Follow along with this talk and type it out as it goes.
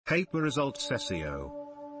Paper results SEO.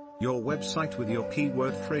 Your website with your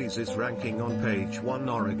keyword phrases ranking on page 1.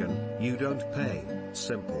 Oregon, you don't pay.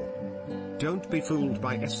 Simple. Don't be fooled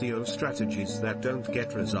by SEO strategies that don't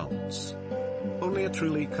get results. Only a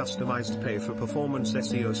truly customized pay-for-performance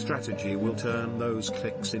SEO strategy will turn those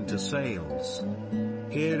clicks into sales.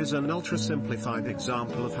 Here is an ultra-simplified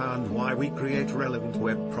example of how and why we create relevant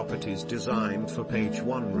web properties designed for page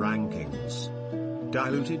 1 rankings.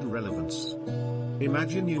 Diluted relevance.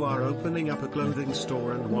 Imagine you are opening up a clothing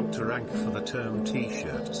store and want to rank for the term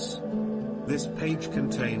t-shirts. This page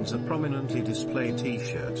contains a prominently displayed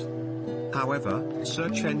t-shirt. However,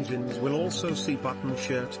 search engines will also see button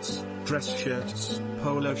shirts, dress shirts,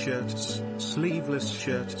 polo shirts, sleeveless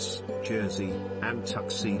shirts, jersey, and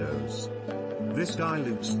tuxedos. This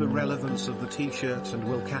dilutes the relevance of the t-shirt and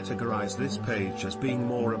will categorize this page as being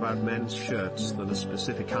more about men's shirts than a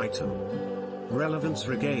specific item. Relevance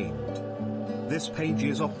regained. This page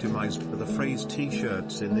is optimized for the phrase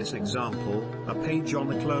t-shirts in this example. A page on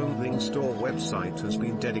a clothing store website has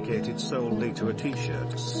been dedicated solely to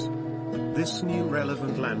t-shirts. This new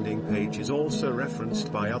relevant landing page is also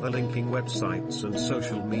referenced by other linking websites and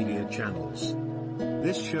social media channels.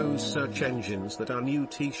 This shows search engines that our new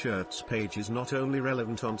t-shirts page is not only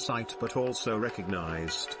relevant on site but also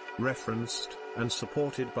recognized, referenced, and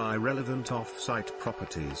supported by relevant off-site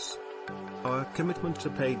properties. Our commitment to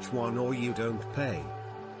page 1 or you don't pay.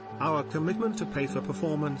 Our commitment to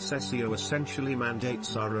pay-for-performance SEO essentially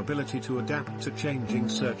mandates our ability to adapt to changing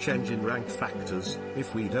search engine rank factors.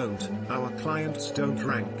 If we don't, our clients don't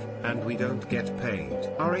rank, and we don't get paid.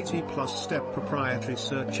 Our 80+ step proprietary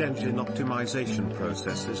search engine optimization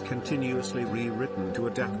process is continuously rewritten to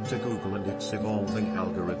adapt to Google and its evolving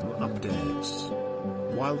algorithm updates.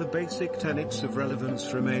 While the basic tenets of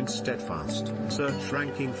relevance remain steadfast, search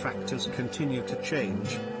ranking factors continue to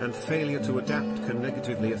change, and failure to adapt can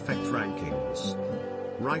negatively affect rankings.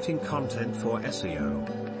 Writing content for SEO.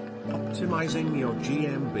 Optimizing your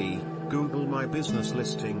GMB, Google My Business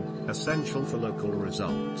listing, essential for local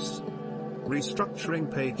results.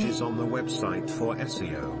 Restructuring pages on the website for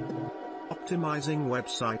SEO. Optimizing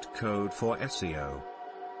website code for SEO.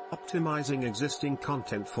 Optimizing existing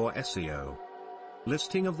content for SEO.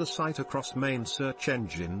 Listing of the site across main search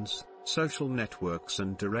engines, social networks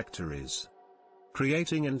and directories.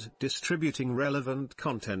 Creating and distributing relevant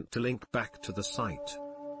content to link back to the site.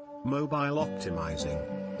 Mobile optimizing.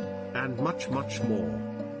 And much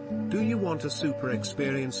more. Do you want a super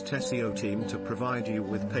experienced SEO team to provide you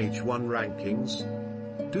with page 1 rankings?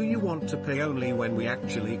 Do you want to pay only when we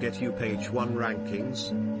actually get you page 1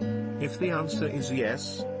 rankings? If the answer is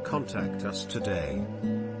yes, contact us today.